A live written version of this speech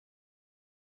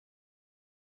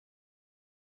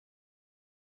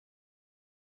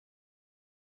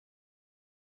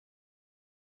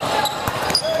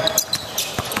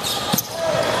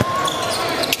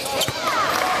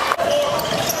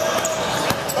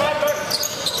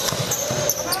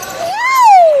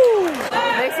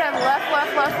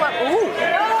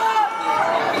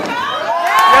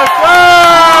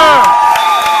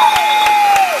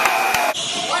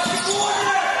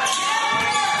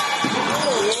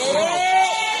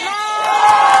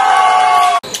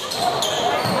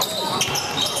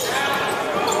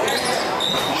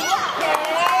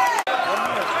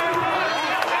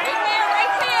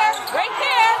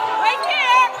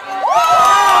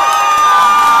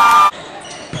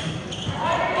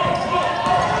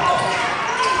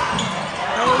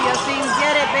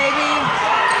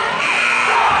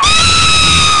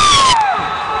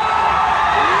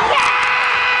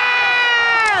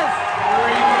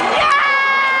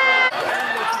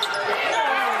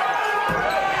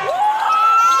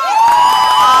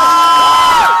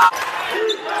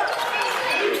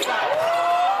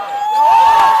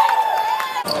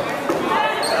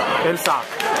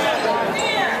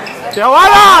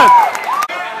Alan!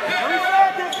 3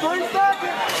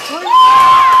 seconds.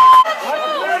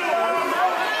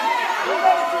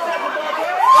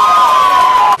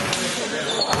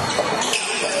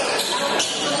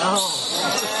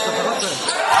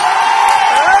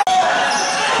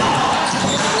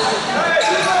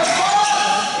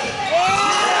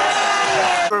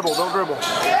 Don't dribble.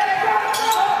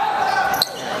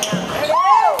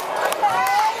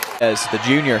 As the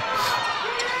junior.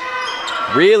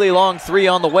 Really long three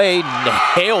on the way,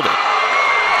 nailed it.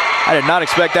 I did not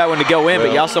expect that one to go in,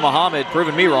 but Yassin Mohamed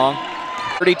proving me wrong.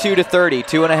 32-30,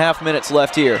 2.5 minutes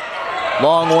left here.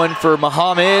 Long one for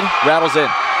Mohamed, rattles in.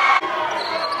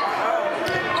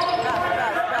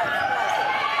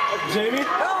 Jamie?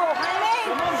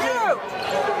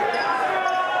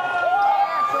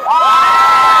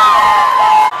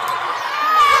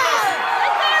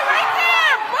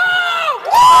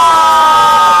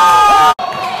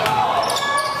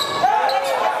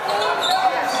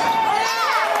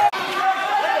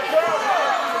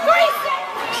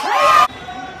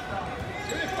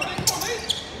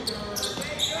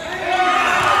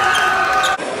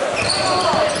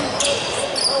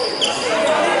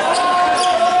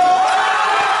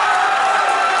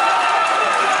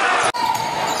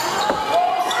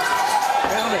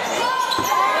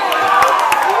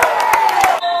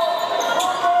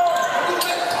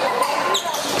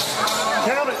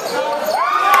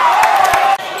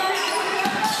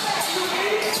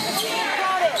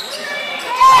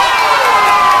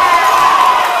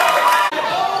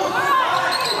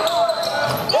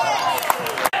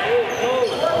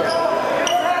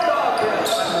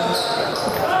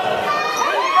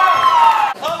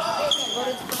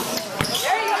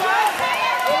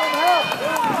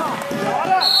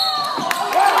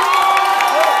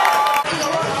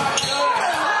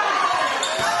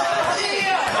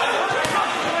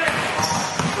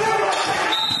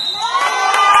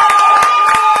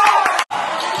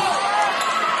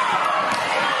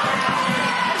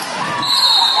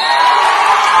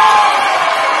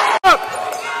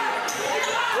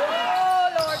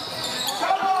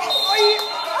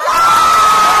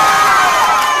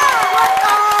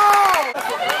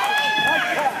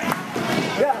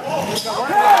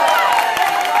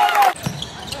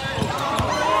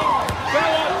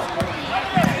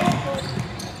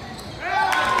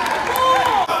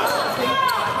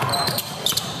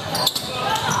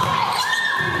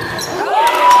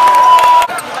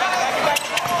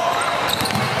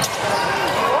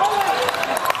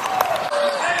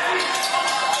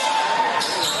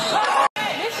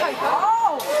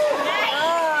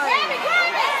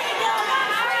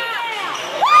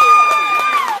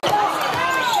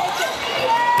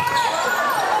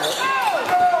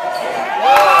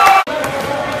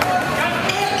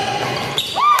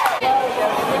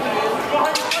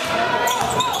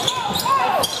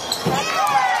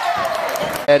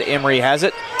 Emery has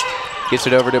it. Gets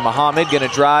it over to Mohamed. Going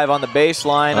to drive on the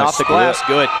baseline, off the glass.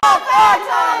 Good.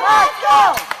 Let's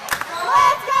go!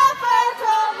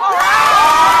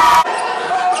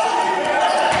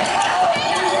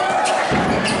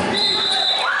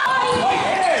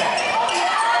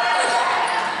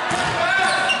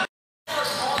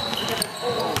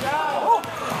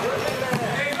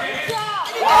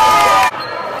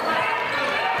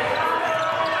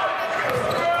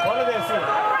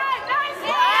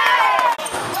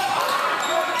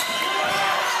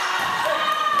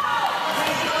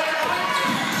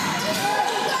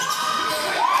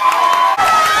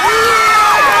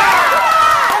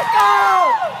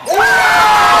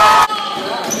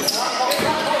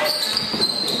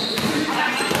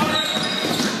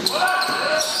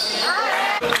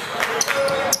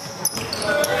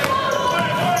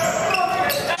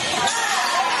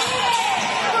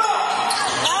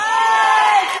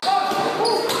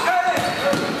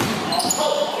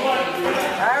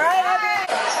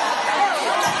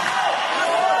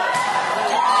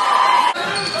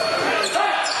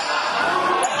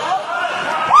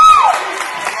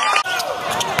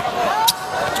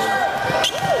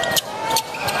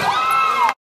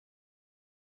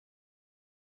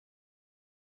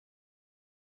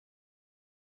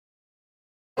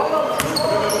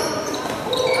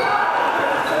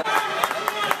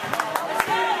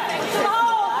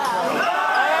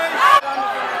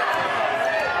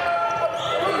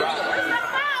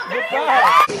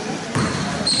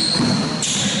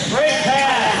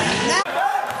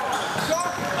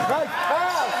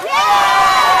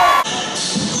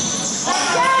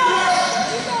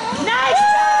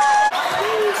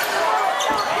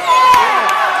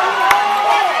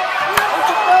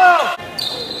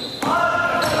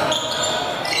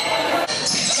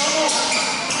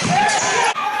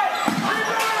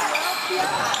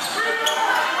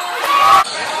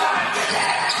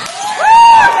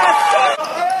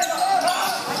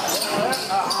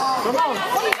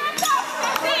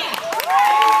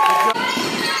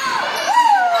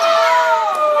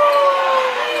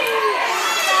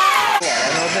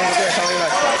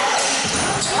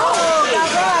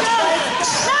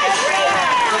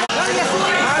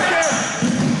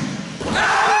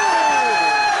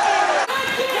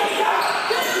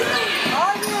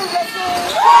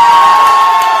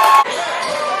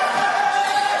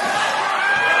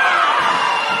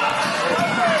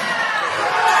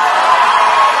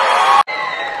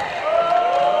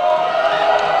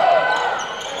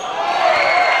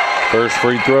 First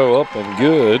free throw up and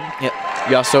good. Yep.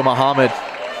 Yassin Mohamed.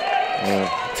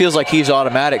 Feels like he's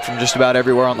automatic from just about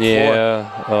everywhere on the floor.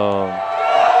 Yeah.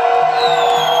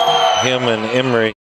 Him and Emery.